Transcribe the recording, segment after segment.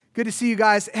Good to see you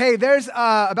guys. Hey, there's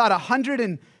about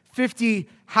 150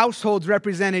 households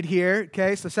represented here,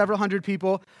 okay? So several hundred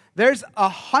people. There's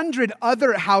 100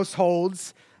 other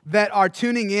households that are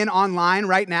tuning in online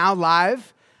right now,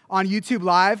 live, on YouTube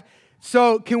Live.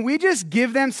 So can we just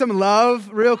give them some love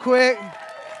real quick?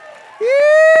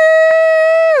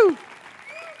 Woo!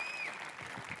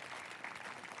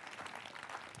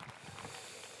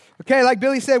 Okay, like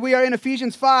Billy said, we are in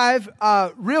Ephesians 5.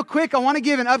 Real quick, I want to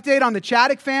give an update on the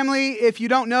Chaddick family. If you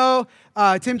don't know,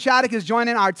 Tim Chaddick is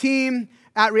joining our team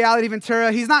at Reality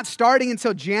Ventura. He's not starting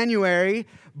until January,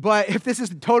 but if this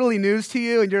is totally news to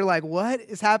you and you're like, what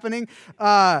is happening?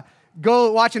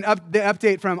 Go watch the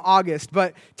update from August.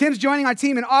 But Tim's joining our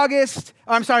team in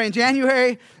in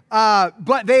January.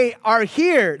 But they are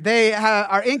here. They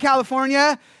are in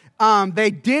California.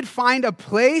 They did find a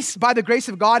place by the grace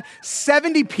of God.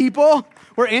 70 people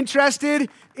were interested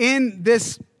in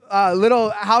this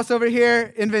little house over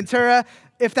here in Ventura.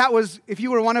 If you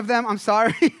were one of them, I'm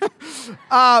sorry.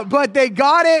 But they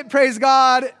got it, praise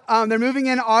God. They're moving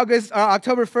in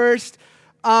October 1st.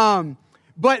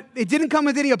 But it didn't come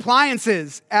with any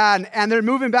appliances. And they're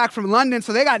moving back from London,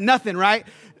 so they got nothing, right?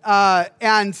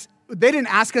 And they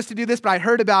didn't ask us to do this, but I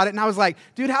heard about it. And I was like,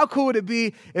 dude, how cool would it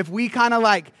be if we kind of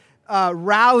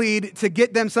rallied to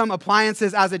get them some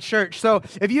appliances as a church. So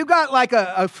if you got like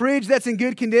a fridge that's in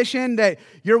good condition that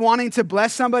you're wanting to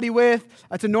bless somebody with,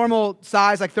 it's a normal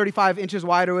size, like 35 inches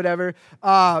wide or whatever,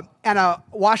 and a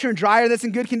washer and dryer that's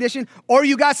in good condition, or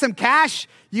you got some cash,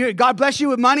 God bless you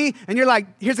with money, and you're like,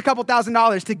 here's a couple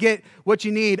 $1,000s to get what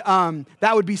you need,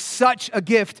 that would be such a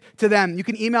gift to them. You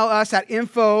can email us at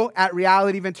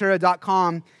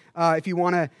info@realityventura.com if you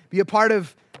want to be a part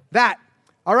of that.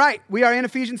 All right, we are in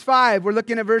Ephesians 5. We're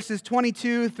looking at verses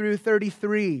 22 through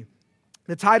 33.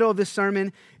 The title of this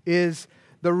sermon is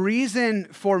The Reason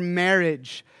for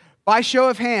Marriage. By show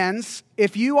of hands,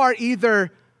 if you are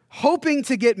either hoping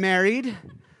to get married,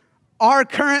 are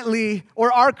currently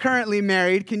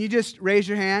married, can you just raise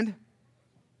your hand?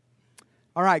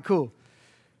 All right, cool.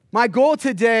 My goal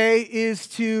today is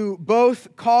to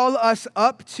both call us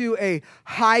up to a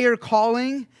higher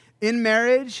calling in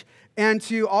marriage and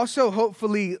to also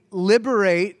hopefully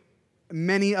liberate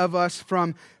many of us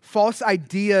from false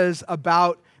ideas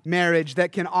about marriage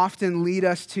that can often lead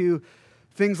us to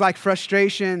things like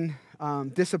frustration,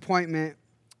 disappointment,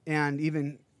 and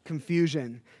even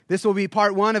confusion. This will be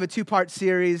part one of a two-part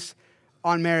series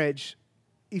on marriage.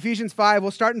 Ephesians 5, we'll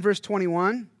start in verse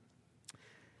 21.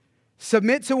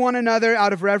 Submit to one another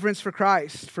out of reverence for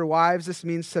Christ. For wives, this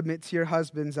means submit to your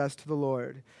husbands as to the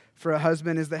Lord. For a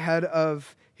husband is the head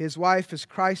of his wife, as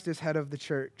Christ is head of the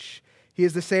church. He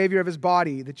is the Savior of his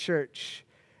body, the church.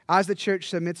 As the church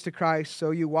submits to Christ,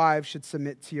 so you wives should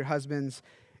submit to your husbands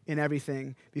in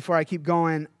everything. Before I keep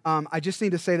going, I just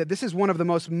need to say that this is one of the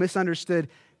most misunderstood,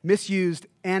 misused,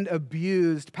 and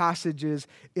abused passages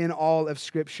in all of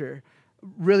Scripture.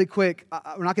 Really quick,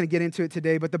 we're not going to get into it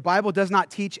today, but the Bible does not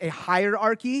teach a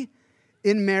hierarchy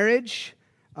in marriage,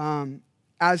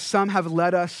 as some have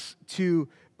led us to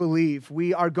believe.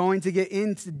 We are going to get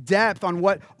into depth on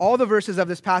what all the verses of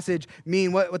this passage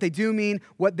mean, what they do mean,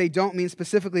 what they don't mean,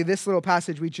 specifically this little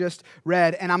passage we just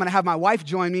read. And I'm going to have my wife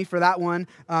join me for that one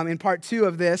in part 2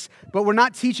 of this. But we're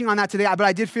not teaching on that today, but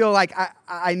I did feel like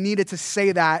I needed to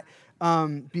say that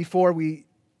before we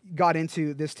got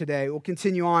into this today. We'll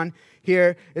continue on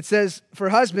here. It says, for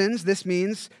husbands, this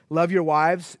means love your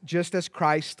wives just as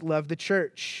Christ loved the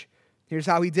church. Here's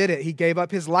how he did it. He gave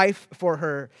up his life for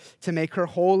her to make her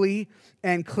holy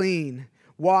and clean,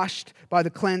 washed by the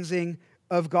cleansing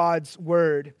of God's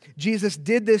word. Jesus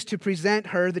did this to present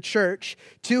her, the church,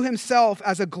 to himself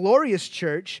as a glorious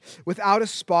church without a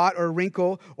spot or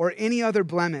wrinkle or any other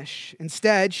blemish.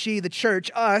 Instead, she, the church,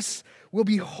 us, will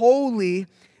be holy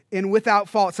and without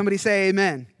fault. Somebody say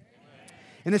amen.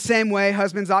 In the same way,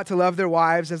 husbands ought to love their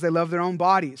wives as they love their own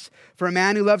bodies. For a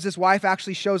man who loves his wife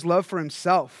actually shows love for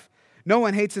himself. No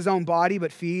one hates his own body,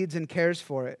 but feeds and cares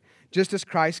for it, just as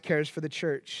Christ cares for the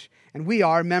church. And we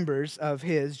are members of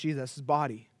his, Jesus'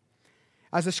 body.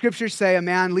 As the scriptures say, a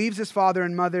man leaves his father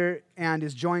and mother and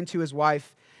is joined to his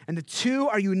wife, and the two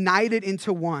are united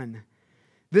into one.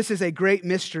 This is a great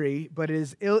mystery, but it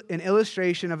is an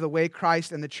illustration of the way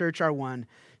Christ and the church are one.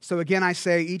 So again, I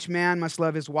say, each man must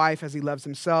love his wife as he loves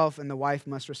himself, and the wife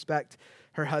must respect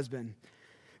her husband.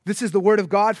 This is the word of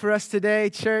God for us today,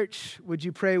 church. Would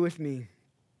you pray with me?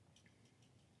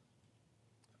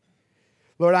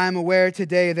 Lord, I am aware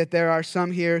today that there are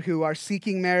some here who are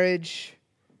seeking marriage,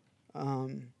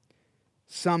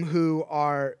 some who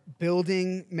are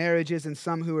building marriages, and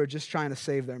some who are just trying to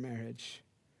save their marriage.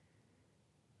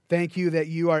 Thank you that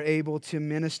you are able to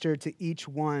minister to each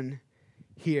one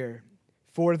here.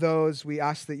 For those, we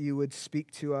ask that you would speak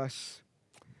to us.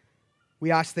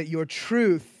 We ask that your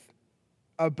truth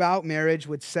about marriage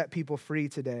would set people free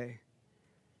today.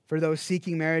 For those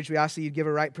seeking marriage, we ask that you'd give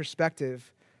a right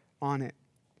perspective on it.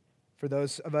 For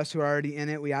those of us who are already in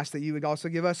it, we ask that you would also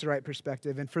give us a right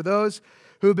perspective. And for those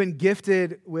who have been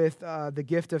gifted with the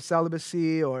gift of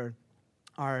celibacy or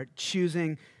are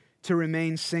choosing to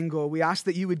remain single, we ask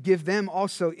that you would give them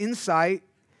also insight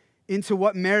into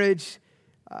what marriage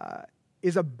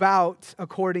is about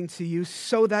according to you,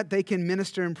 so that they can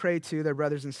minister and pray to their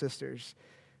brothers and sisters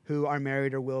who are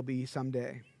married or will be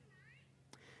someday.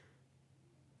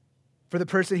 For the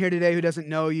person here today who doesn't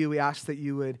know you, we ask that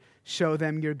you would show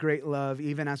them your great love,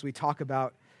 even as we talk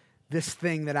about this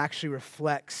thing that actually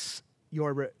reflects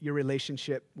your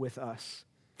relationship with us.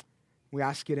 We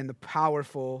ask it in the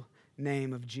powerful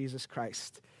name of Jesus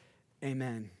Christ.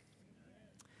 Amen.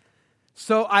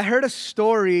 So I heard a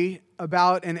story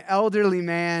about an elderly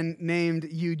man named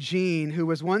Eugene who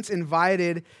was once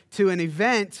invited to an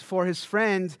event for his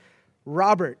friend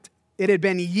Robert. It had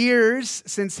been years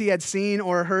since he had seen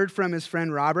or heard from his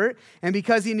friend Robert, and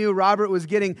because he knew Robert was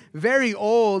getting very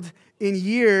old in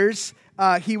years,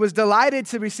 he was delighted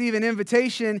to receive an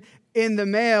invitation in the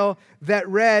mail that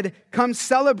read, "Come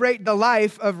celebrate the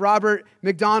life of Robert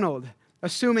McDonald,"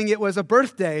 assuming it was a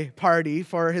birthday party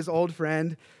for his old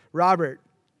friend Robert.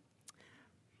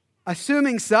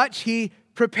 Assuming such, he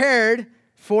prepared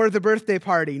for the birthday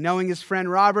party, knowing his friend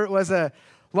Robert was a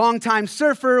longtime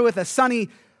surfer with a sunny,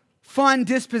 fun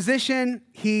disposition.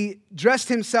 He dressed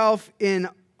himself in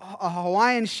a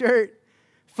Hawaiian shirt,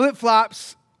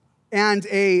 flip-flops, and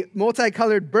a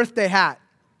multicolored birthday hat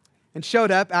and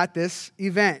showed up at this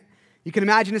event. You can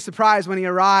imagine his surprise when he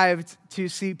arrived to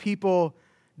see people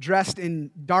dressed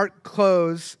in dark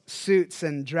clothes, suits,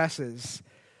 and dresses.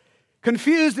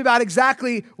 Confused about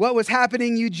exactly what was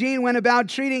happening, Eugene went about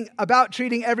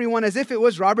treating everyone as if it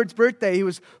was Robert's birthday. He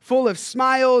was full of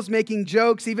smiles, making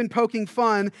jokes, even poking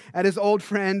fun at his old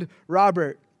friend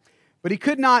Robert. But he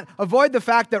could not avoid the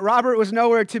fact that Robert was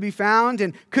nowhere to be found,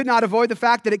 and could not avoid the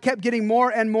fact that it kept getting more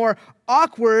and more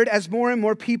awkward as more and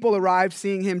more people arrived,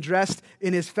 seeing him dressed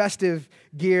in his festive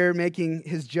gear, making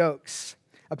his jokes.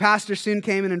 A pastor soon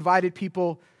came and invited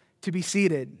people to be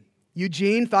seated.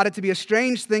 Eugene thought it to be a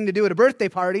strange thing to do at a birthday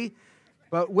party,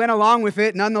 but went along with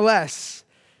it nonetheless.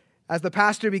 As the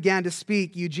pastor began to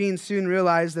speak, Eugene soon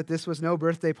realized that this was no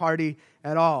birthday party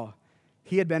at all.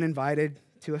 He had been invited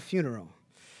to a funeral.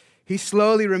 He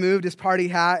slowly removed his party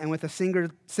hat, and with a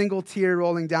single tear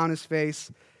rolling down his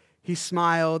face, he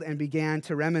smiled and began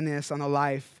to reminisce on the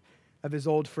life of his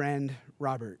old friend,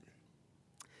 Robert.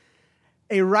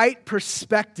 A right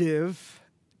perspective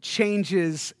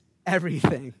changes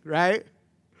everything, right?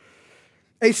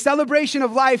 A celebration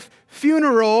of life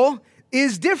funeral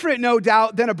is different, no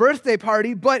doubt, than a birthday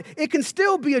party, but it can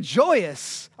still be a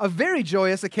very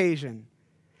joyous occasion.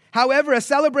 However, a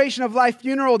celebration of life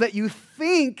funeral that you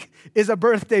think is a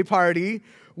birthday party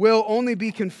will only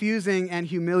be confusing and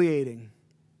humiliating.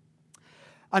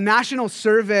 A national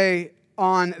survey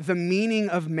on the meaning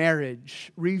of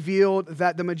marriage revealed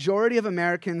that the majority of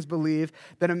Americans believe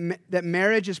that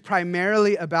marriage is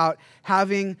primarily about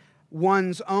having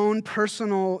one's own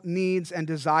personal needs and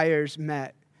desires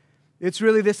met. It's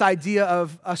really this idea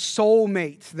of a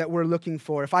soulmate that we're looking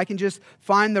for. If I can just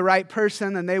find the right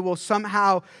person, then they will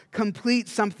somehow complete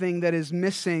something that is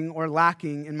missing or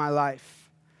lacking in my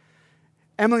life.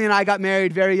 Emily and I got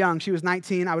married very young. She was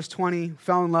 19, I was 20,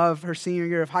 fell in love her senior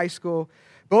year of high school.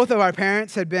 Both of our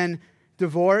parents had been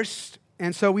divorced,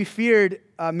 and so we feared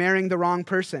marrying the wrong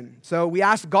person. So we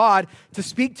asked God to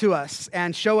speak to us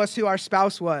and show us who our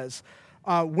spouse was.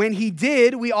 When he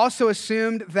did, we also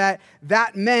assumed that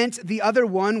meant the other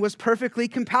one was perfectly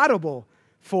compatible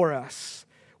for us.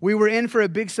 We were in for a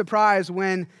big surprise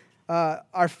when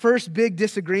our first big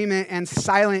disagreement and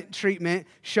silent treatment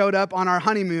showed up on our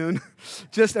honeymoon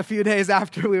just a few days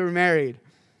after we were married.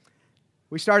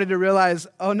 We started to realize,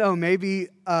 oh no, maybe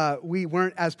we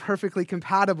weren't as perfectly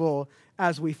compatible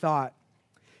as we thought.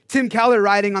 Tim Keller,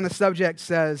 writing on the subject,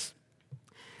 says,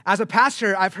 "As a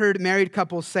pastor, I've heard married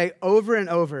couples say over and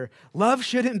over, 'Love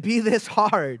shouldn't be this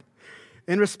hard.'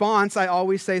 In response, I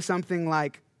always say something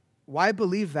like, 'Why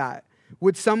believe that?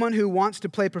 Would someone who wants to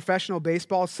play professional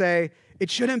baseball say,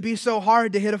 'It shouldn't be so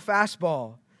hard to hit a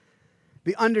fastball'?'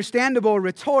 The understandable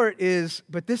retort is,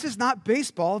 but this is not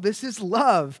baseball, this is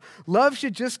love. Love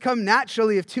should just come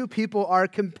naturally if two people are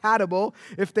compatible,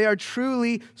 if they are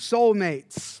truly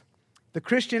soulmates. The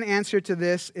Christian answer to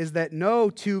this is that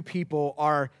no two people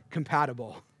are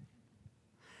compatible.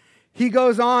 he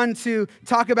goes on to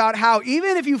talk about how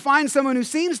even if you find someone who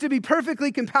seems to be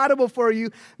perfectly compatible for you,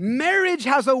 marriage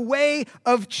has a way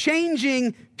of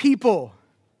changing people.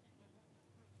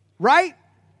 Right?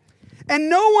 And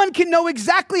no one can know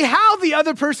exactly how the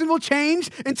other person will change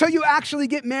until you actually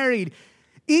get married.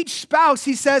 Each spouse,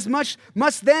 he says,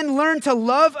 must then learn to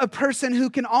love a person who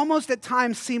can almost at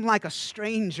times seem like a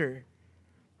stranger.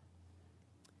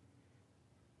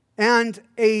 And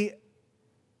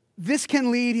this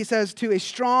can lead, he says, to a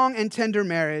strong and tender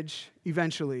marriage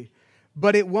eventually.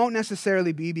 But it won't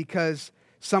necessarily be because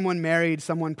someone married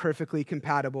someone perfectly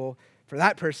compatible, for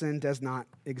that person does not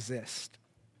exist.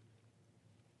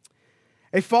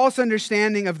 A false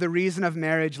understanding of the reason of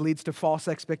marriage leads to false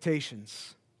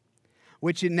expectations,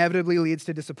 which inevitably leads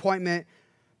to disappointment,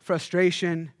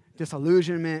 frustration,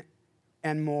 disillusionment,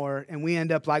 and more. And we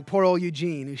end up like poor old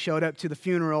Eugene, who showed up to the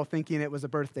funeral thinking it was a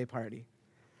birthday party.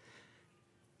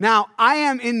 Now, I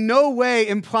am in no way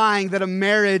implying that a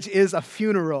marriage is a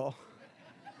funeral.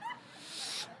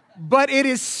 But it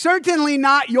is certainly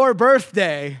not your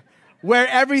birthday where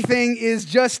everything is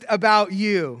just about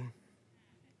you.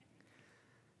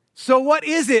 So what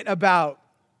is it about?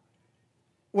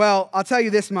 Well, I'll tell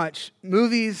you this much.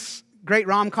 Movies, great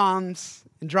rom-coms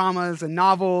and dramas and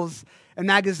novels and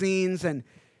magazines and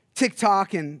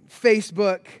TikTok and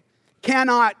Facebook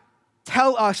cannot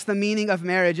tell us the meaning of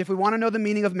marriage. If we want to know the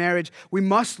meaning of marriage, we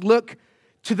must look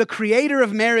to the creator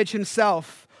of marriage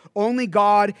himself. Only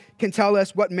God can tell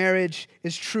us what marriage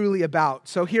is truly about.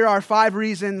 So here are 5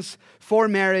 reasons for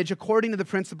marriage according to the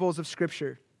principles of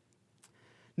Scripture.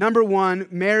 Number 1,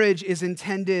 marriage is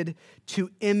intended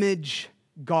to image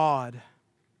God.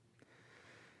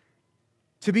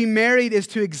 To be married is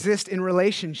to exist in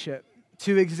relationship.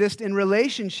 To exist in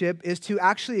relationship is to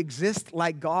actually exist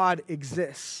like God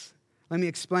exists. Let me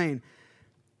explain.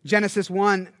 Genesis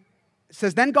 1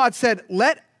 says, "Then God said,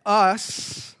 'Let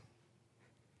us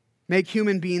make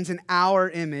human beings in our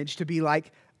image to be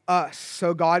like us.'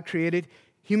 So God created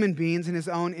human beings in his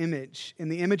own image. In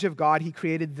the image of God, he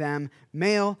created them,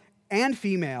 male and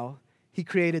female, he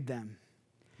created them."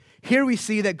 Here we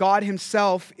see that God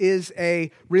himself is a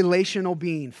relational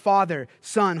being, Father,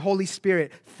 Son, Holy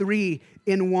Spirit, 3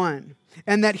 in 1.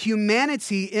 And that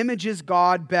humanity images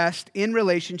God best in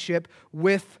relationship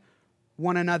with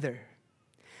one another.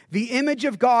 The image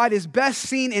of God is best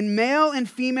seen in male and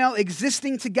female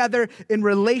existing together in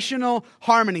relational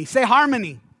harmony. Say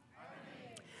harmony.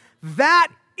 That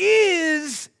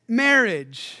is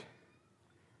marriage.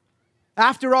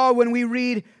 After all, when we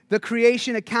read the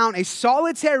creation account, a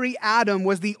solitary Adam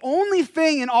was the only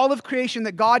thing in all of creation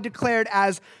that God declared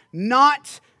as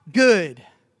not good.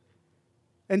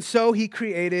 And so he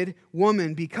created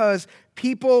woman, because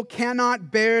people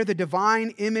cannot bear the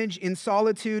divine image in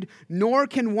solitude, nor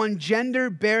can one gender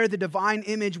bear the divine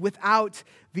image without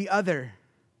the other.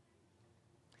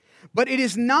 But it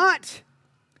is not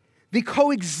the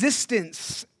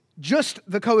coexistence, just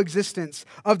the coexistence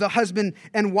of the husband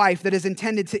and wife that is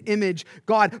intended to image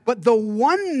God, but the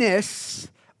oneness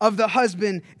of the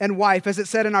husband and wife, as it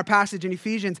said in our passage in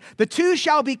Ephesians. The two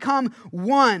shall become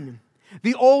one.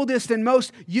 The oldest and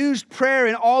most used prayer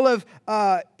in all of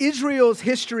Israel's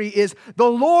history is, "The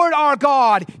Lord our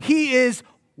God, he is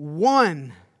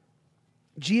one."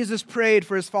 Jesus prayed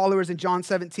for his followers in John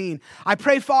 17. "I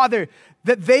pray, Father,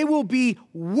 that they will be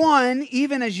one,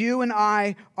 even as you and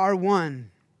I are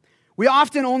one." We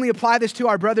often only apply this to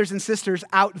our brothers and sisters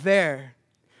out there.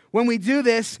 When we do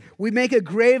this, we make a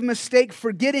grave mistake,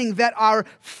 forgetting that our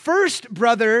first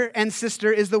brother and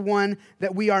sister is the one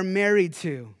that we are married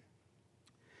to.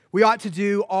 We ought to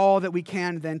do all that we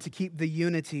can then to keep the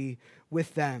unity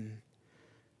with them.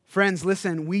 Friends,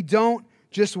 listen, we don't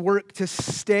just work to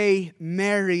stay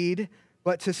married,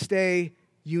 but to stay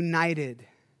united.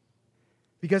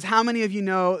 Because how many of you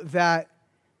know that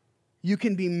you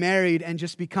can be married and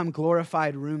just become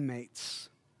glorified roommates?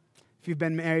 If you've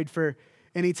been married for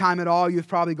any time at all, you've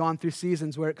probably gone through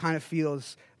seasons where it kind of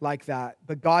feels like that.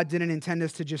 But God didn't intend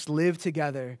us to just live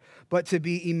together, but to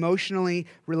be emotionally,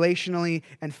 relationally,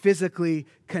 and physically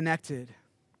connected.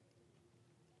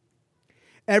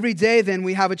 Every day, then,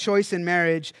 we have a choice in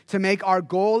marriage to make our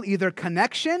goal either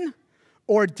connection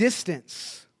or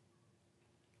distance.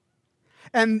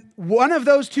 And one of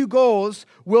those two goals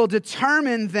will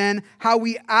determine then how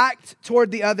we act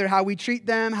toward the other, how we treat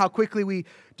them, how quickly we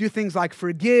do things like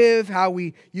forgive, how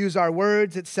we use our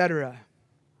words, etc.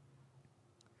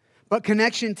 But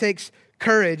connection takes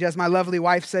courage, as my lovely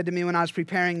wife said to me when I was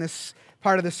preparing this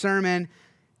part of the sermon.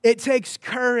 It takes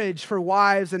courage for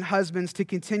wives and husbands to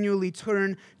continually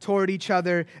turn toward each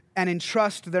other and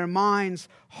entrust their minds,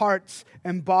 hearts,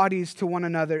 and bodies to one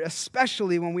another,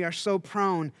 especially when we are so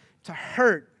prone to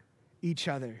hurt each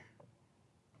other.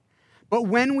 But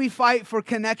when we fight for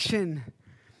connection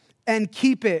and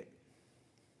keep it,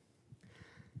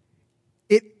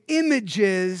 it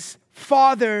images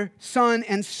Father, Son,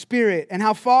 and Spirit, and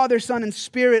how Father, Son, and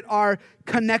Spirit are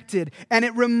connected. And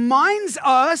it reminds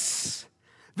us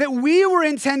that we were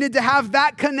intended to have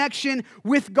that connection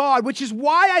with God, which is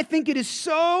why I think it is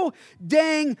so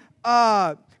dang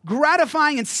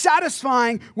gratifying and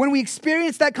satisfying when we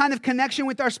experience that kind of connection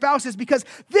with our spouses, because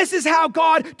this is how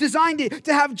God designed it,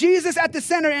 to have Jesus at the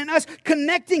center and us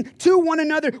connecting to one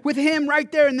another with Him right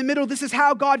there in the middle. This is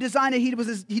how God designed it.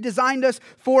 He designed us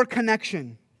for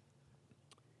connection.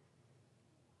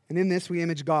 And in this, we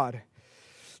image God.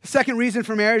 The second reason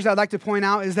for marriage I'd like to point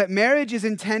out is that marriage is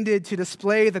intended to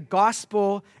display the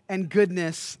gospel and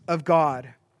goodness of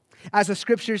God. As the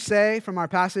scriptures say from our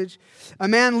passage, a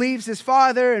man leaves his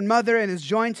father and mother and is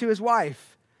joined to his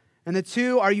wife, and the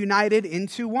two are united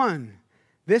into one.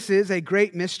 This is a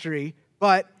great mystery,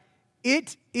 but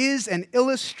it is an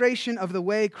illustration of the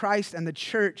way Christ and the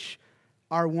church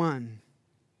are one.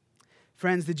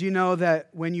 Friends, did you know that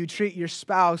when you treat your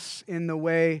spouse in the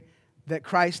way that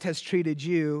Christ has treated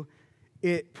you,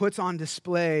 it puts on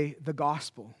display the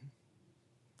gospel?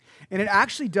 And it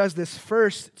actually does this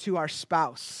first to our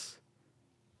spouse.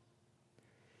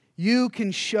 You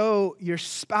can show your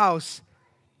spouse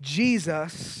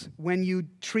Jesus when you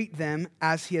treat them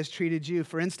as He has treated you.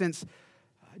 For instance,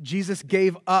 Jesus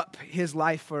gave up His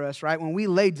life for us, right? When we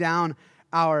lay down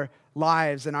our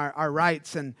lives and our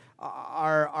rights and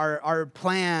our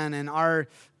plan and our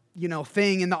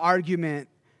thing in the argument,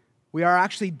 we are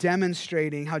actually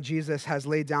demonstrating how Jesus has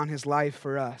laid down His life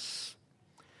for us.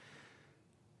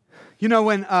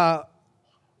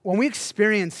 When we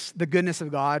experience the goodness of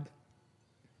God,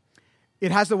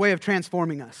 it has the way of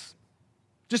transforming us.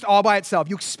 Just all by itself.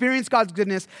 You experience God's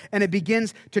goodness and it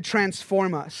begins to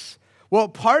transform us. Well,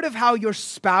 part of how your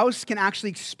spouse can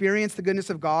actually experience the goodness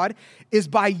of God is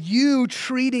by you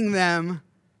treating them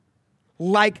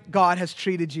like God has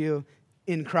treated you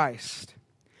in Christ.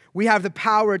 We have the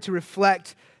power to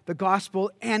reflect the gospel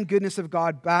and goodness of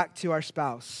God back to our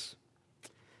spouse.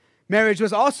 Marriage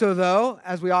was also, though,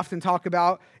 as we often talk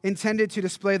about, intended to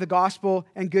display the gospel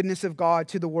and goodness of God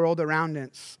to the world around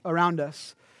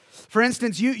us. For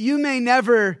instance, you may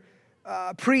never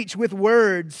preach with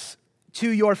words to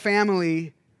your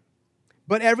family,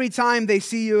 but every time they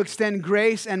see you extend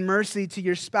grace and mercy to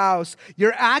your spouse,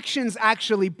 your actions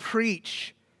actually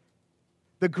preach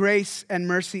the grace and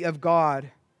mercy of God,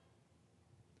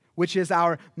 which is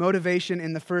our motivation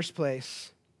in the first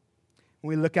place.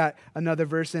 When we look at another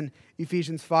verse in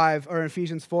Ephesians 5 or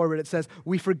Ephesians 4, where it says,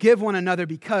 we forgive one another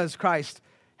because Christ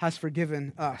has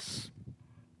forgiven us.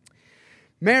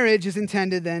 Marriage is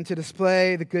intended then to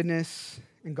display the goodness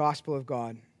and gospel of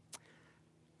God.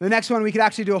 The next one we could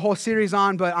actually do a whole series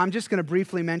on, but I'm just going to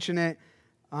briefly mention it.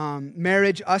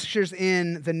 Marriage ushers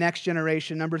in the next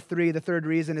generation. Number 3, the third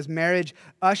reason is marriage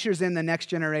ushers in the next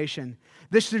generation.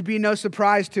 This should be no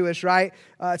surprise to us, right?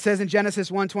 It says in Genesis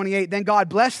 1:28, then God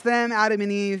blessed them, Adam and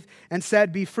Eve, and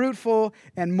said, be fruitful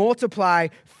and multiply,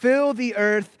 fill the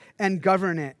earth and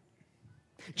govern it.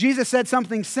 Jesus said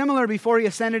something similar before He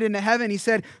ascended into heaven. He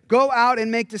said, go out and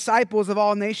make disciples of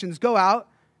all nations. Go out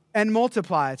and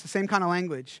multiply. It's the same kind of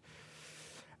language.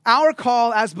 Our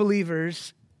call as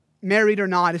believers, married or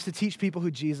not, is to teach people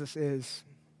who Jesus is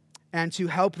and to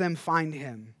help them find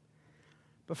Him.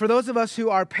 But for those of us who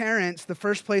are parents, the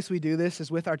first place we do this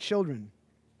is with our children.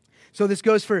 So this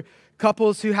goes for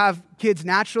couples who have kids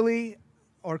naturally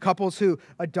or couples who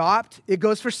adopt. It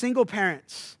goes for single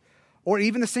parents or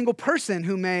even the single person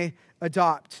who may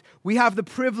adopt. We have the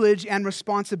privilege and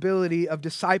responsibility of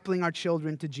discipling our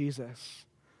children to Jesus.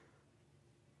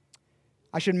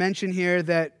 I should mention here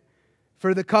that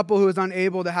for the couple who is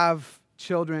unable to have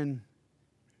children,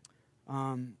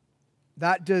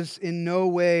 that does in no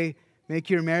way make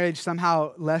your marriage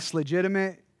somehow less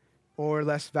legitimate or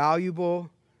less valuable.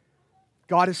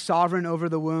 God is sovereign over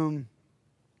the womb.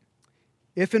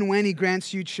 If and when He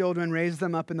grants you children, raise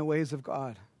them up in the ways of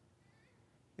God.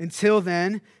 Until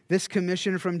then, this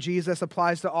commission from Jesus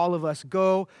applies to all of us.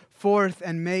 Go forth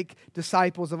and make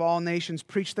disciples of all nations.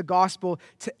 Preach the gospel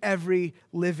to every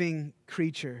living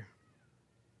creature.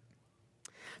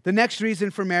 The next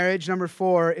reason for marriage, number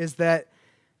 4, is that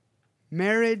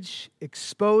marriage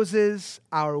exposes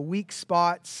our weak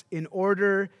spots in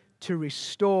order to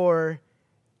restore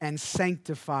and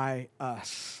sanctify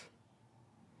us.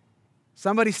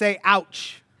 Somebody say,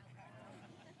 ouch.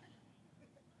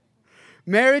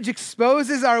 Marriage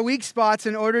exposes our weak spots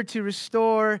in order to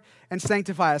restore and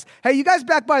sanctify us. Hey, you guys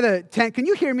back by the tent, can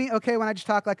you hear me okay when I just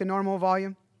talk like a normal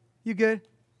volume? You good?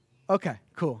 Okay,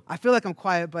 cool. I feel like I'm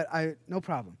quiet, but no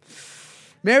problem.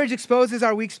 Marriage exposes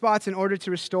our weak spots in order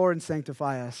to restore and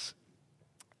sanctify us.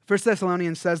 1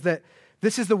 Thessalonians says that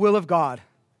this is the will of God.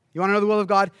 You want to know the will of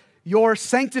God? Your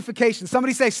sanctification.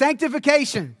 Somebody say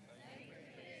sanctification.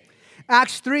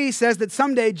 Acts 3 says that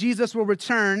someday Jesus will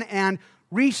return and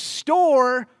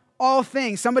restore all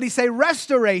things. Somebody say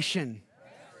restoration.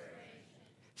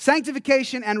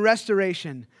 Sanctification and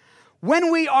restoration.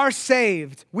 When we are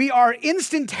saved, we are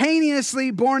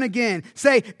instantaneously born again.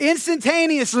 Say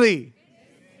instantaneously.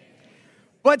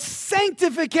 But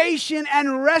sanctification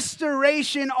and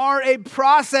restoration are a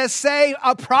process. Say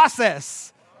a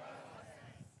process.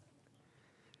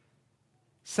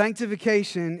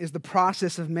 Sanctification is the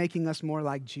process of making us more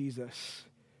like Jesus.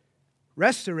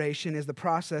 Restoration is the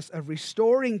process of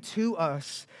restoring to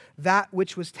us that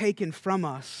which was taken from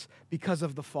us because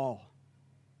of the fall.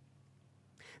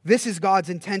 This is God's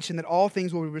intention, that all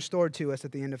things will be restored to us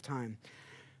at the end of time.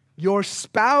 Your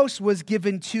spouse was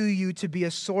given to you to be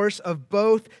a source of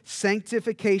both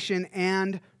sanctification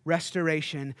and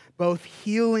restoration, both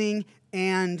healing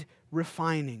and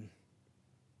refining.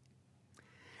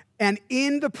 And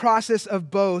in the process of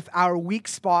both, our weak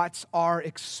spots are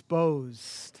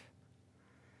exposed.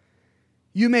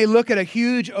 You may look at a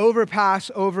huge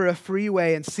overpass over a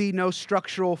freeway and see no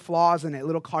structural flaws in it.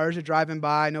 Little cars are driving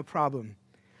by, no problem.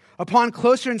 Upon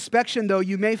closer inspection, though,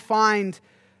 you may find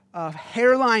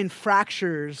hairline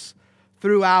fractures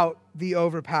throughout the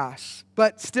overpass,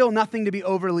 but still nothing to be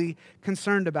overly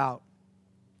concerned about.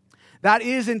 That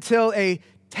is until a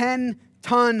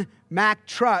 10-ton Mack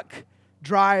truck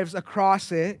drives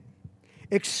across it,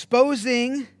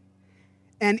 exposing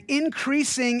and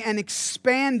increasing and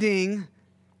expanding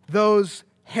those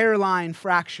hairline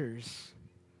fractures.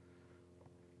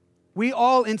 We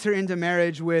all enter into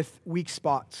marriage with weak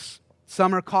spots.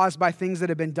 Some are caused by things that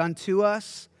have been done to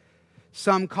us,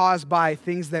 some caused by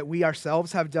things that we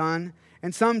ourselves have done,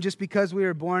 and some just because we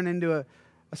were born into a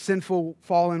sinful,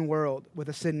 fallen world with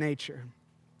a sin nature.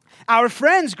 Our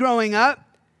friends growing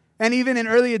up, and even in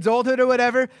early adulthood or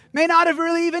whatever, may not have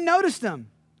really even noticed them.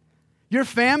 Your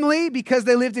family, because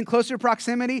they lived in closer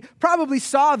proximity, probably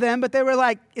saw them, but they were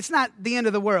like, it's not the end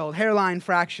of the world, hairline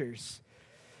fractures.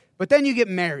 But then you get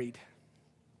married.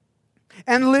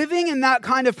 And living in that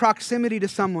kind of proximity to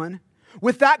someone,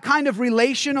 with that kind of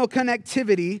relational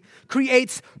connectivity,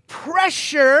 creates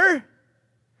pressure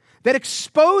that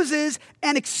exposes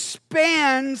and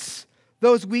expands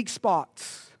those weak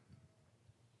spots.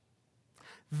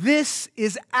 This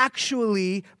is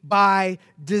actually by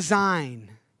design,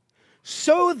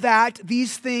 so that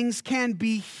these things can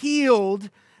be healed,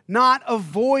 not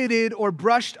avoided or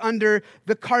brushed under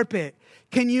the carpet.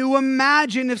 Can you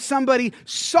imagine if somebody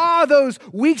saw those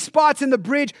weak spots in the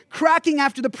bridge cracking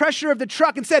after the pressure of the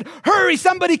truck and said, "Hurry,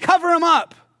 somebody cover them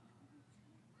up"?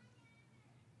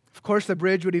 Of course, the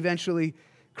bridge would eventually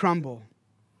crumble.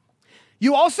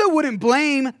 You also wouldn't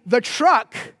blame the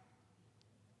truck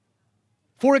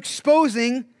for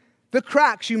exposing the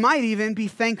cracks. You might even be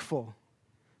thankful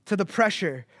to the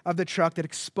pressure of the truck that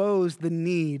exposed the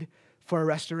need for a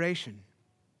restoration.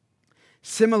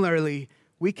 Similarly,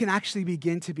 we can actually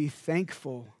begin to be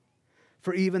thankful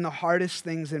for even the hardest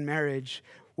things in marriage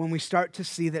when we start to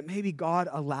see that maybe God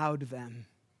allowed them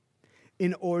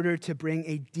in order to bring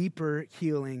a deeper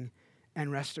healing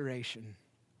and restoration.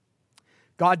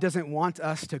 God doesn't want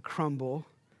us to crumble.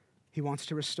 He wants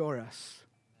to restore us.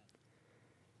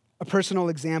 A personal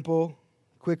example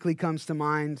quickly comes to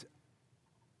mind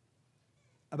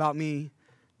about me,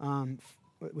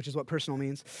 which is what personal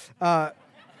means.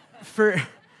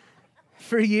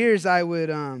 For years, I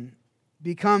would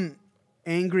become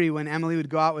angry when Emily would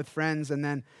go out with friends and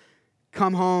then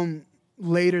come home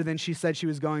later than she said she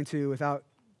was going to without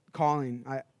calling.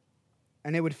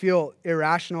 And it would feel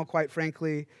irrational, quite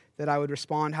frankly, that I would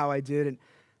respond how I did. And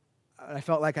I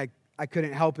felt like I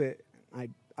couldn't help it.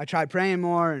 I tried praying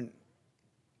more and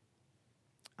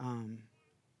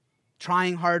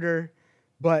trying harder,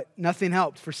 but nothing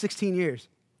helped for 16 years.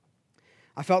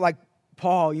 I felt like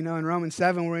Paul, in Romans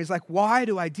 7, where he's like, why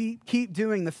do I keep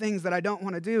doing the things that I don't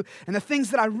want to do? And the things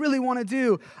that I really want to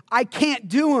do, I can't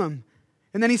do them.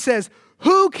 And then he says,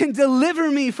 who can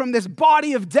deliver me from this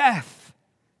body of death?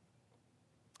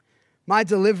 My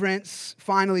deliverance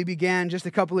finally began just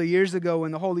a couple of years ago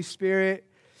when the Holy Spirit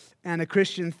and a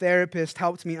Christian therapist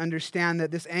helped me understand that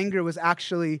this anger was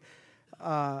actually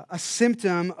a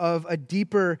symptom of a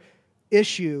deeper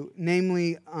issue,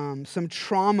 namely some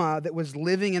trauma that was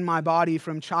living in my body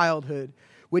from childhood,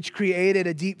 which created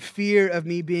a deep fear of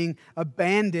me being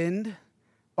abandoned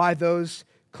by those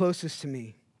closest to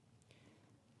me.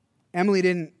 Emily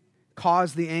didn't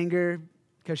cause the anger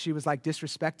because she was like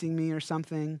disrespecting me or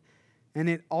something. And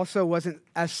it also wasn't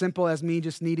as simple as me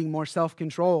just needing more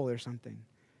self-control or something.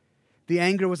 The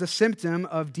anger was a symptom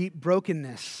of deep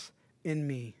brokenness in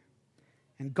me.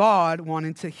 And God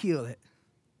wanted to heal it.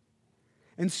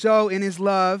 And so in his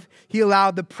love, he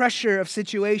allowed the pressure of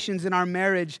situations in our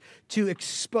marriage to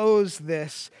expose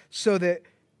this so that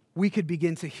we could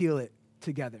begin to heal it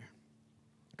together.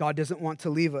 God doesn't want to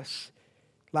leave us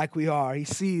like we are. He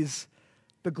sees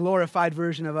the glorified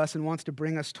version of us and wants to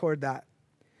bring us toward that.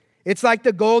 It's like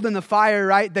the gold in the fire,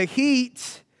 right? The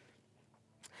heat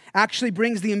actually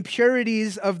brings the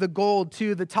impurities of the gold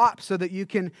to the top so that you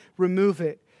can remove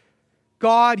it.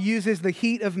 God uses the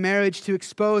heat of marriage to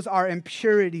expose our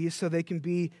impurities so they can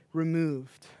be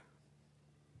removed.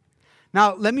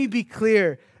 Now, let me be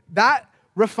clear. That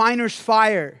refiner's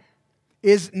fire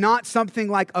is not something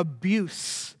like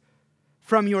abuse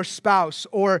from your spouse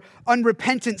or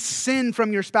unrepentant sin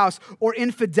from your spouse or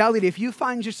infidelity. If you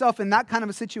find yourself in that kind of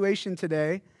a situation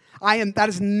today, that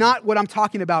is not what I'm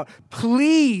talking about.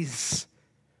 Please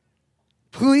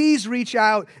reach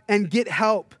out and get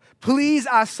help. Please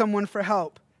ask someone for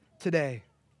help today.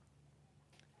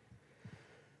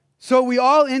 So we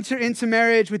all enter into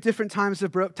marriage with different types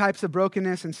of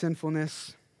brokenness and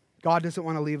sinfulness. God doesn't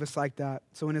want to leave us like that.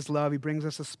 So in his love, he brings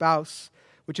us a spouse,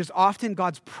 which is often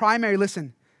God's primary,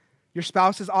 listen, your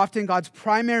spouse is often God's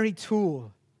primary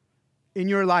tool in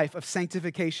your life of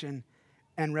sanctification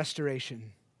and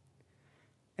restoration.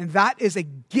 And that is a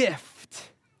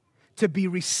gift to be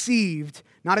received,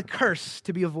 not a curse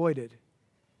to be avoided.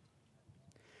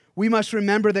 We must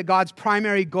remember that God's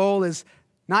primary goal is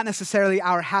not necessarily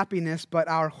our happiness, but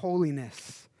our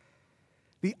holiness.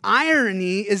 The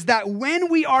irony is that when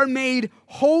we are made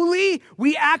holy,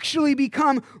 we actually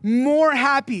become more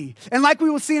happy. And like we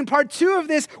will see in part 2 of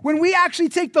this, when we actually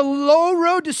take the low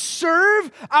road to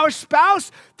serve our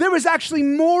spouse, there is actually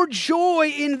more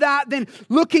joy in that than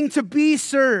looking to be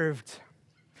served.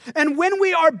 And when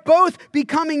we are both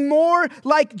becoming more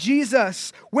like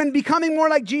Jesus, when becoming more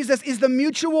like Jesus is the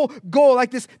mutual goal,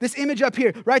 like this image up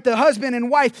here, right? The husband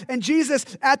and wife and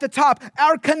Jesus at the top,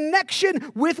 our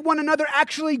connection with one another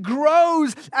actually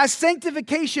grows as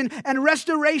sanctification and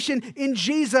restoration in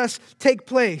Jesus take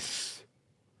place.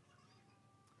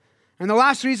 And the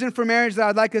last reason for marriage that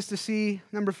I'd like us to see,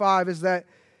 number 5, is that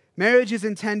marriage is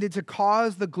intended to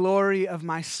cause the glory of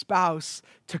my spouse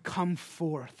to come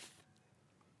forth.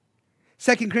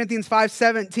 2 Corinthians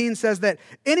 5:17 says that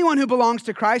anyone who belongs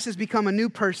to Christ has become a new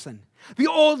person. The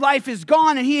old life is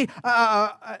gone and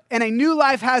a new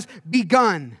life has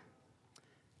begun.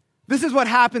 This is what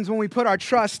happens when we put our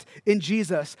trust in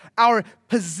Jesus. Our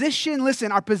position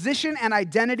and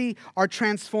identity are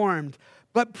transformed.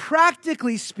 But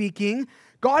practically speaking,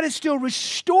 God is still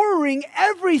restoring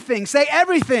everything. Say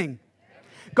everything.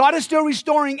 God is still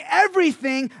restoring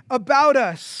everything about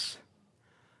us.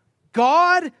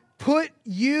 God put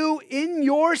you in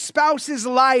your spouse's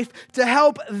life to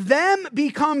help them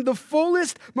become the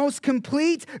fullest, most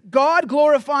complete,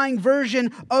 God-glorifying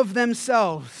version of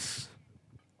themselves.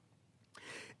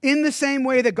 In the same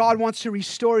way that God wants to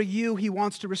restore you, he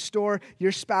wants to restore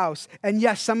your spouse. And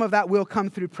yes, some of that will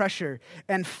come through pressure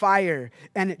and fire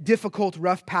and difficult,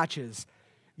 rough patches.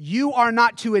 You are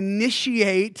not to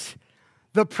initiate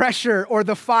the pressure or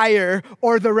the fire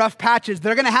or the rough patches.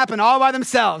 They're going to happen all by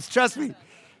themselves, trust me.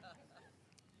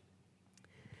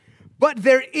 But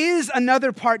there is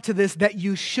another part to this that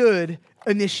you should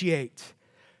initiate.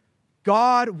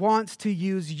 God wants to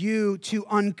use you to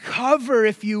uncover,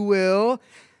 if you will,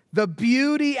 the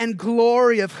beauty and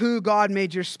glory of who God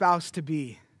made your spouse to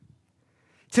be.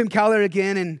 Tim Keller,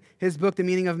 again, in his book, The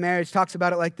Meaning of Marriage, talks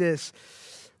about it like this.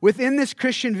 Within this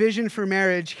Christian vision for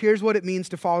marriage, here's what it means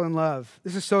to fall in love.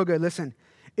 This is so good. Listen,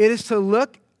 it is to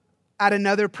look at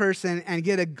another person and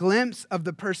get a glimpse of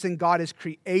the person God is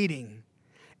creating.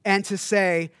 And to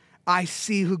say, I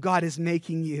see who God is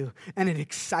making you, and it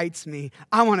excites me.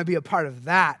 I want to be a part of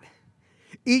that.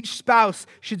 Each spouse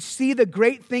should see the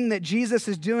great thing that Jesus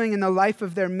is doing in the life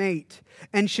of their mate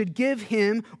and should give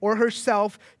him or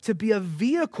herself to be a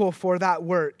vehicle for that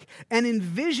work and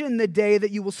envision the day that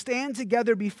you will stand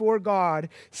together before God,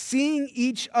 seeing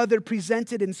each other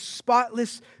presented in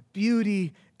spotless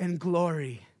beauty and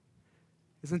glory.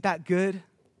 Isn't that good?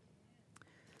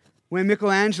 When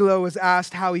Michelangelo was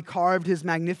asked how he carved his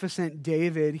magnificent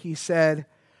David, he said,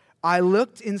 I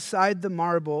looked inside the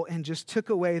marble and just took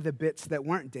away the bits that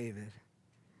weren't David.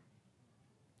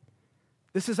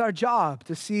 This is our job,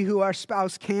 to see who our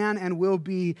spouse can and will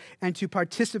be and to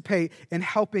participate in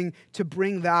helping to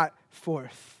bring that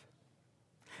forth.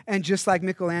 And just like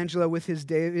Michelangelo with his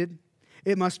David,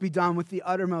 it must be done with the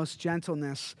uttermost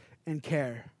gentleness and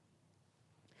care.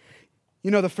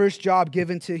 You know, the first job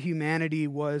given to humanity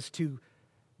was to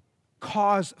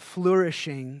cause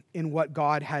flourishing in what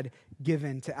God had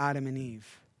given to Adam and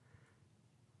Eve.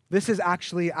 This is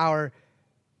actually our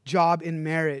job in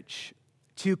marriage,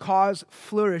 to cause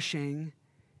flourishing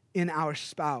in our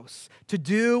spouse, to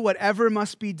do whatever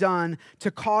must be done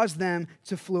to cause them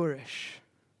to flourish.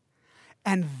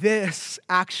 And this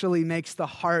actually makes the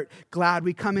heart glad.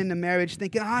 We come into marriage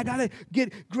thinking, I gotta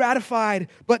get gratified.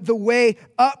 But the way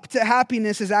up to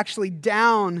happiness is actually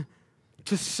down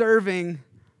to serving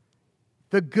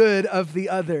the good of the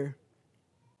other.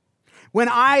 When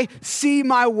I see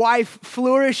my wife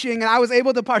flourishing and I was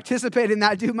able to participate in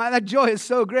that, dude, that joy is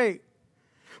so great.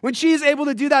 When she's able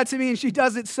to do that to me and she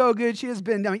does it so good, she has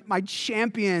been my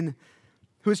champion,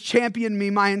 who has championed me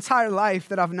my entire life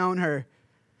that I've known her.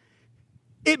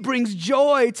 It brings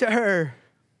joy to her.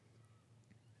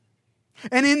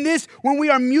 And in this, when we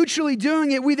are mutually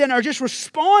doing it, we then are just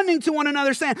responding to one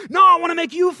another saying, no, I want to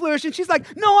make you flourish. And she's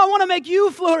like, no, I want to make you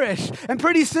flourish. And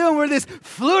pretty soon we're this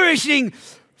flourishing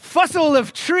fussel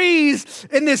of trees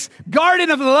in this garden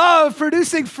of love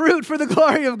producing fruit for the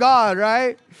glory of God,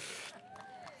 right?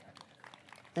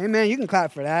 Amen. You can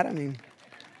clap for that.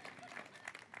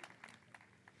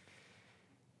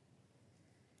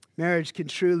 Marriage can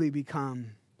truly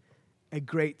become a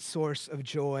great source of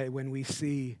joy when we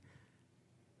see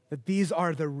that these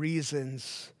are the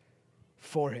reasons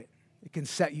for it. It can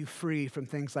set you free from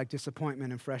things like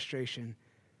disappointment and frustration.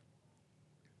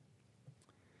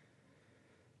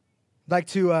 I'd like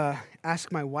to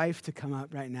ask my wife to come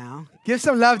up right now. Give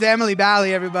some love to Emily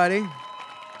Balli, everybody.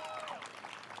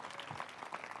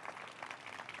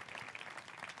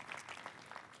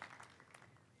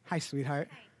 Hi, sweetheart.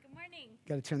 Hi, good morning.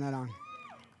 Got to turn that on.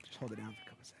 Just hold it down for a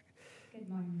couple seconds. Good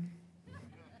morning.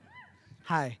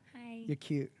 Hi. Hi. You're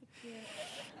cute. You're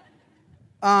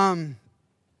cute.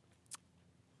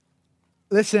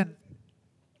 Listen,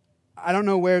 I don't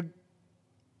know where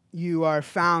you are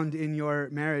found in your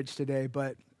marriage today,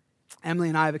 but Emily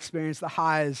and I have experienced the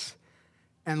highs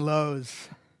and lows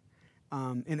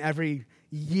in every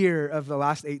year of the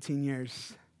last 18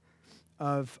 years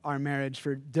of our marriage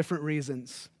for different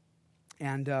reasons.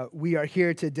 And we are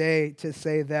here today to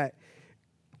say that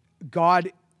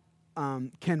God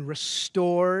can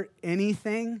restore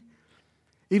anything,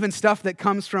 even stuff that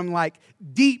comes from like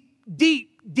deep,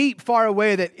 far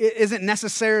away that isn't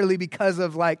necessarily because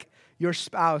of like your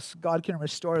spouse. God can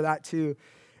restore that too.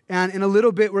 And in a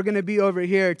little bit, we're going to be over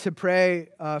here to pray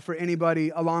for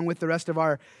anybody along with the rest of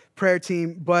our prayer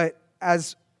team. But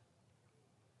as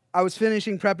I was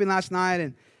finishing prepping last night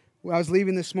and when I was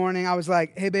leaving this morning, I was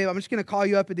like, hey, babe, I'm just going to call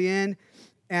you up at the end.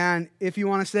 And if you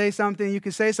want to say something, you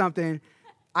can say something.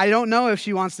 I don't know if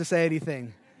she wants to say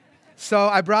anything. So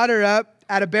I brought her up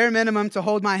at a bare minimum to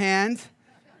hold my hand.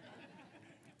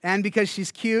 And because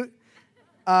she's cute.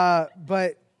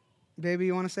 But, baby,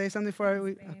 you want to say something before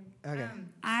we... Okay.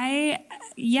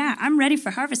 I'm ready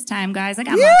for harvest time, guys. I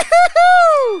got my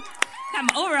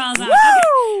overalls on.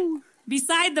 Okay.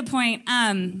 Beside the point,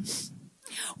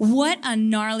 what a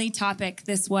gnarly topic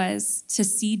this was to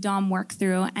see Dom work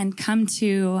through and come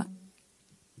to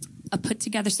a put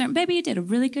together sermon. Baby, you did a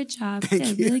really good job. You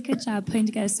did a really good job putting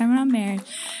together a sermon on marriage.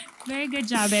 Very good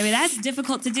job, baby. That's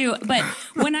difficult to do. But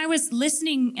when I was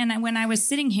listening and when I was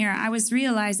sitting here, I was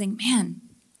realizing, man,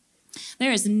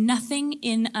 there is nothing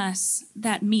in us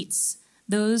that meets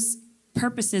those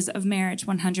purposes of marriage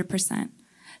 100%.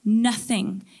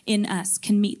 Nothing in us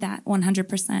can meet that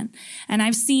 100%. And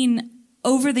I've seen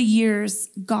over the years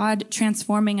God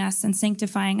transforming us and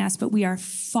sanctifying us, but we are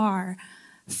far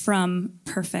from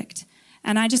perfect.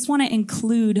 And I just want to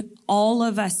include all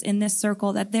of us in this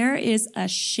circle that there is a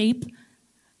shape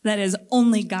that is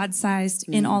only God-sized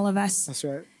in all of us. That's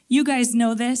right. You guys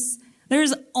know this.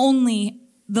 There's only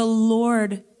the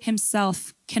Lord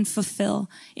himself can fulfill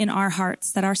in our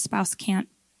hearts that our spouse can't.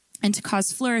 And to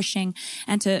cause flourishing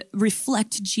and to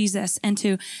reflect Jesus and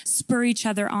to spur each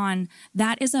other on.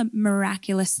 That is a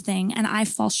miraculous thing. And I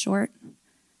fall short.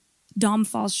 Dom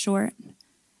falls short.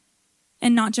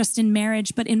 And not just in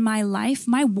marriage, but in my life,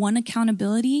 my one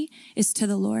accountability is to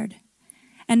the Lord.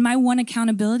 And my one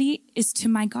accountability is to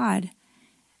my God.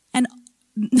 And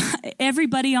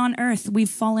everybody on earth, we've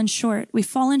fallen short. We've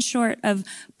fallen short of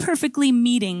perfectly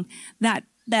meeting that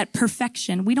that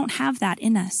perfection. We don't have that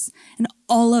in us. And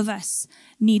all of us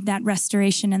need that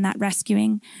restoration and that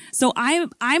rescuing. So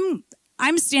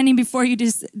I'm standing before you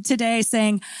today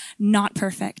saying, not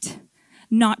perfect,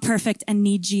 and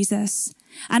need Jesus.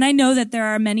 And I know that there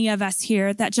are many of us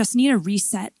here that just need a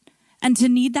reset and to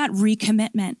need that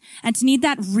recommitment and to need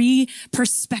that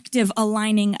re-perspective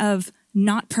aligning of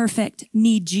not perfect,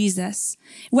 need Jesus.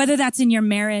 Whether that's in your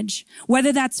marriage,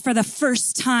 whether that's for the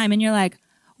first time and you're like,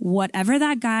 whatever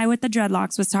that guy with the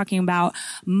dreadlocks was talking about,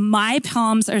 my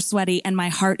palms are sweaty and my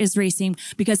heart is racing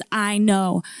because I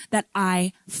know that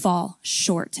I fall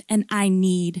short and I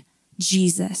need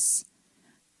Jesus.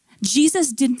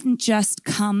 Jesus didn't just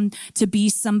come to be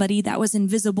somebody that was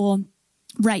invisible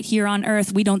right here on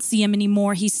earth. We don't see him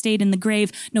anymore. He stayed in the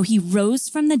grave. No, he rose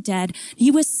from the dead. He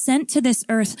was sent to this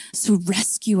earth to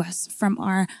rescue us from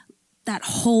that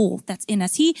hole that's in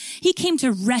us. He came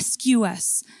to rescue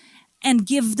us and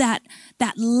give that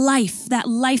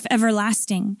life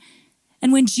everlasting.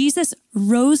 And when Jesus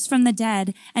rose from the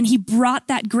dead and he brought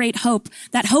that great hope,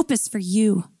 that hope is for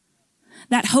you.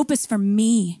 That hope is for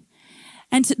me.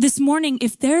 And this morning,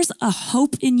 if there's a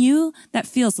hope in you that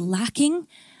feels lacking,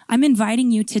 I'm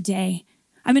inviting you today.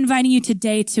 I'm inviting you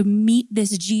today to meet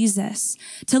this Jesus,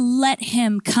 to let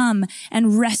him come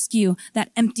and rescue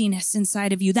that emptiness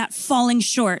inside of you, that falling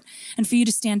short, and for you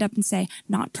to stand up and say,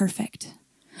 not perfect.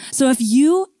 So if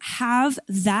you have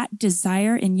that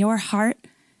desire in your heart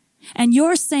and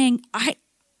you're saying,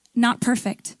 not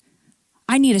perfect,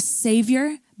 I need a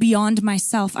savior beyond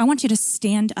myself, I want you to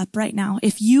stand up right now.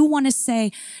 If you want to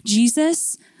say,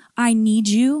 Jesus, I need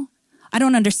you. I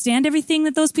don't understand everything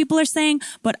that those people are saying,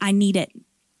 but I need it.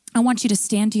 I want you to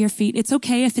stand to your feet. It's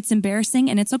okay if it's embarrassing,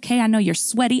 and it's okay. I know you're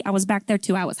sweaty. I was back there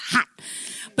too. I was hot.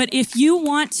 But if you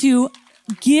want to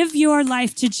give your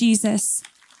life to Jesus,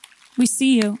 we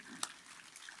see you.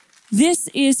 This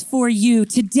is for you.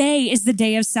 Today is the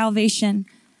day of salvation.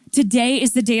 Today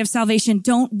is the day of salvation.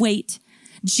 Don't wait.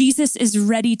 Jesus is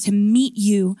ready to meet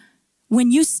you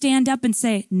when you stand up and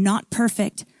say, not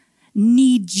perfect,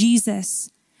 need Jesus.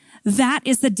 That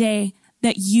is the day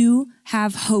that you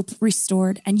have hope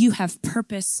restored and you have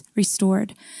purpose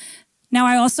restored. Now,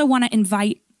 I also want to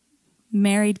invite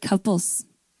married couples.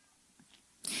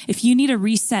 If you need a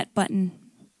reset button,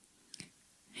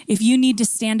 if you need to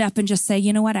stand up and just say,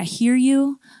 you know what, I hear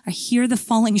you. I hear the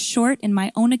falling short in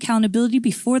my own accountability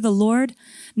before the Lord,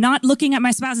 not looking at my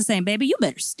spouse and saying, baby, you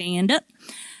better stand up.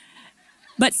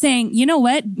 But saying, you know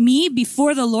what, me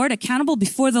before the Lord, accountable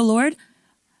before the Lord,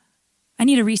 I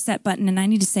need a reset button and I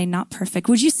need to say not perfect.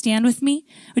 Would you stand with me?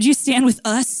 Would you stand with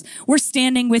us? We're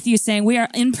standing with you saying we are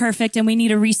imperfect and we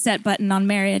need a reset button on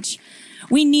marriage.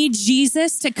 We need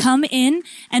Jesus to come in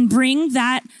and bring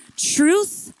that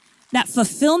truth, that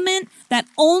fulfillment, that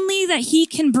only that he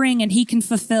can bring and he can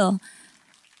fulfill.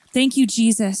 Thank you,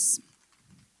 Jesus.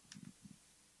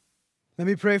 Let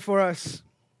me pray for us.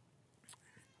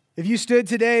 If you stood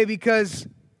today because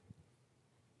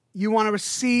you want to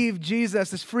receive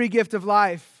Jesus, this free gift of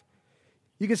life,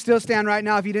 you can still stand right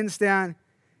now if you didn't stand.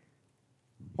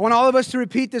 I want all of us to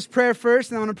repeat this prayer first,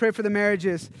 and I want to pray for the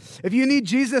marriages. If you need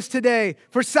Jesus today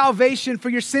for salvation, for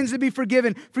your sins to be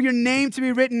forgiven, for your name to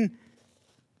be written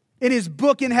in his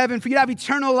book in heaven, for you to have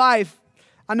eternal life.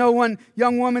 I know one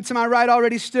young woman to my right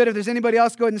already stood. If there's anybody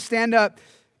else, go ahead and stand up.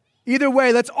 Either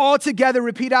way, let's all together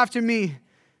repeat after me.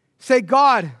 Say,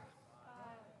 God,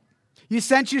 you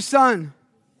sent your son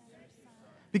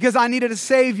because I needed a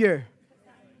savior.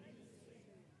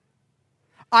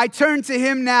 I turn to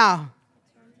him now.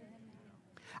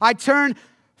 I turn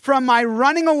from my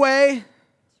running away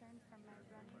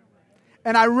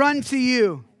and I run to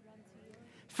you.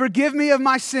 Forgive me of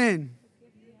my sin.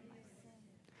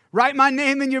 Write my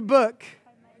name in your book.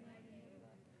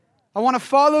 I want to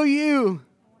follow you.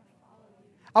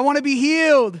 I want to be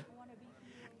healed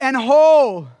and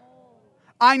whole.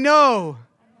 I know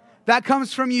that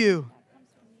comes from you.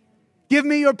 Give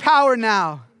me your power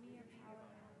now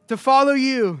to follow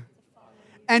you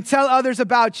and tell others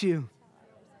about you.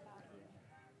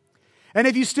 And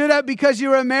if you stood up because you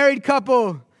were a married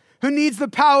couple who needs the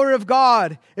power of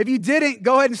God, if you didn't,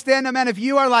 go ahead and stand up. And if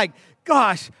you are like,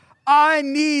 gosh, I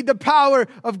need the power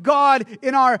of God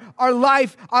in our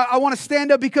life. I want to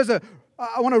stand up because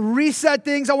I want to reset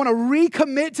things. I want to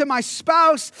recommit to my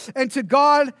spouse and to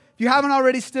God. If you haven't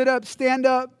already stood up, stand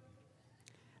up.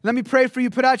 Let me pray for you.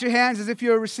 Put out your hands as if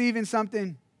you're receiving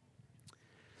something.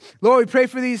 Lord, we pray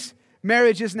for these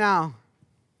marriages now,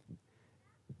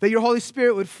 that your Holy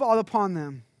Spirit would fall upon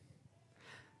them,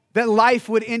 that life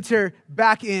would enter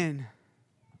back in.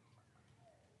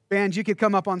 Band, you could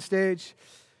come up on stage.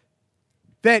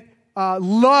 That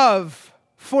love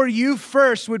for you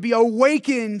first would be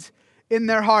awakened in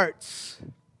their hearts.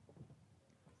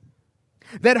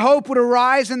 That hope would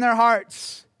arise in their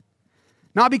hearts,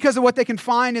 not because of what they can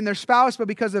find in their spouse, but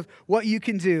because of what you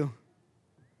can do.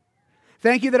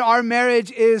 Thank you that our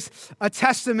marriage is a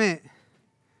testament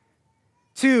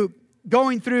to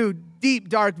going through deep,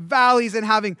 dark valleys and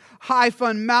having high,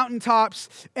 fun mountaintops,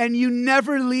 and you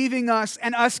never leaving us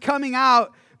and us coming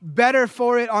out better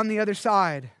for it on the other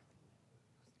side.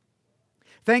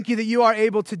 Thank you that you are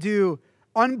able to do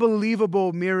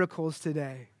unbelievable miracles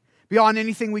today, beyond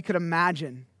anything we could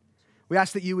imagine. We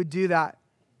ask that you would do that.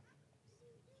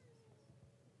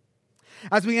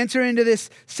 As we enter into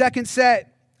this second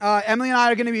set, Emily and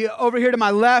I are going to be over here to my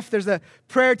left. There's a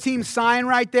prayer team sign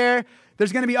right there.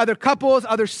 There's going to be other couples,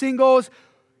 other singles.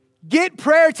 Get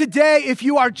prayer today if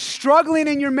you are struggling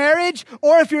in your marriage,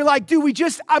 or if you're like, dude,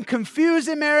 I'm confused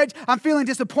in marriage. I'm feeling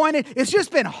disappointed. It's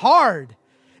just been hard.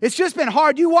 It's just been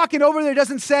hard. You walking over there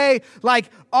doesn't say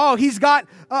like, oh, he's got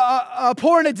a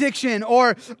porn addiction,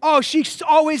 or, oh, she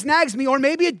always nags me. Or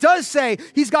maybe it does say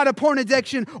he's got a porn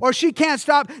addiction, or she can't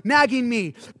stop nagging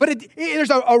me. But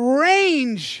there's a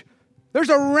range. There's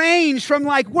a range from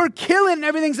like, we're killing and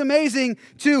everything's amazing,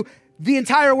 to the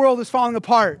entire world is falling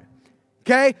apart.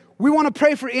 Okay? We want to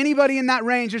pray for anybody in that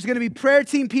range. There's going to be prayer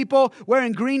team people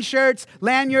wearing green shirts,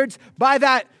 lanyards. By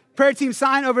that prayer team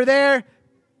sign over there.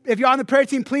 If you're on the prayer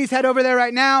team, please head over there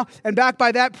right now and back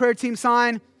by that prayer team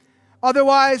sign.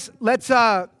 Otherwise, let's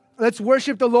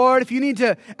worship the Lord. If you need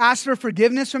to ask for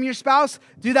forgiveness from your spouse,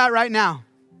 do that right now.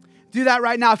 Do that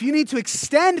right now. If you need to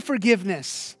extend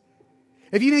forgiveness,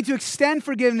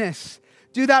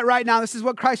 do that right now. This is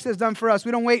what Christ has done for us.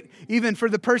 We don't wait even for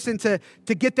the person to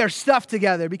get their stuff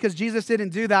together, because Jesus didn't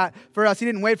do that for us. He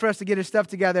didn't wait for us to get his stuff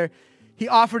together. He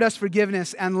offered us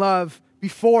forgiveness and love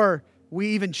before we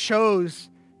even chose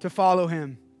to follow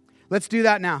him. Let's do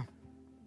that now.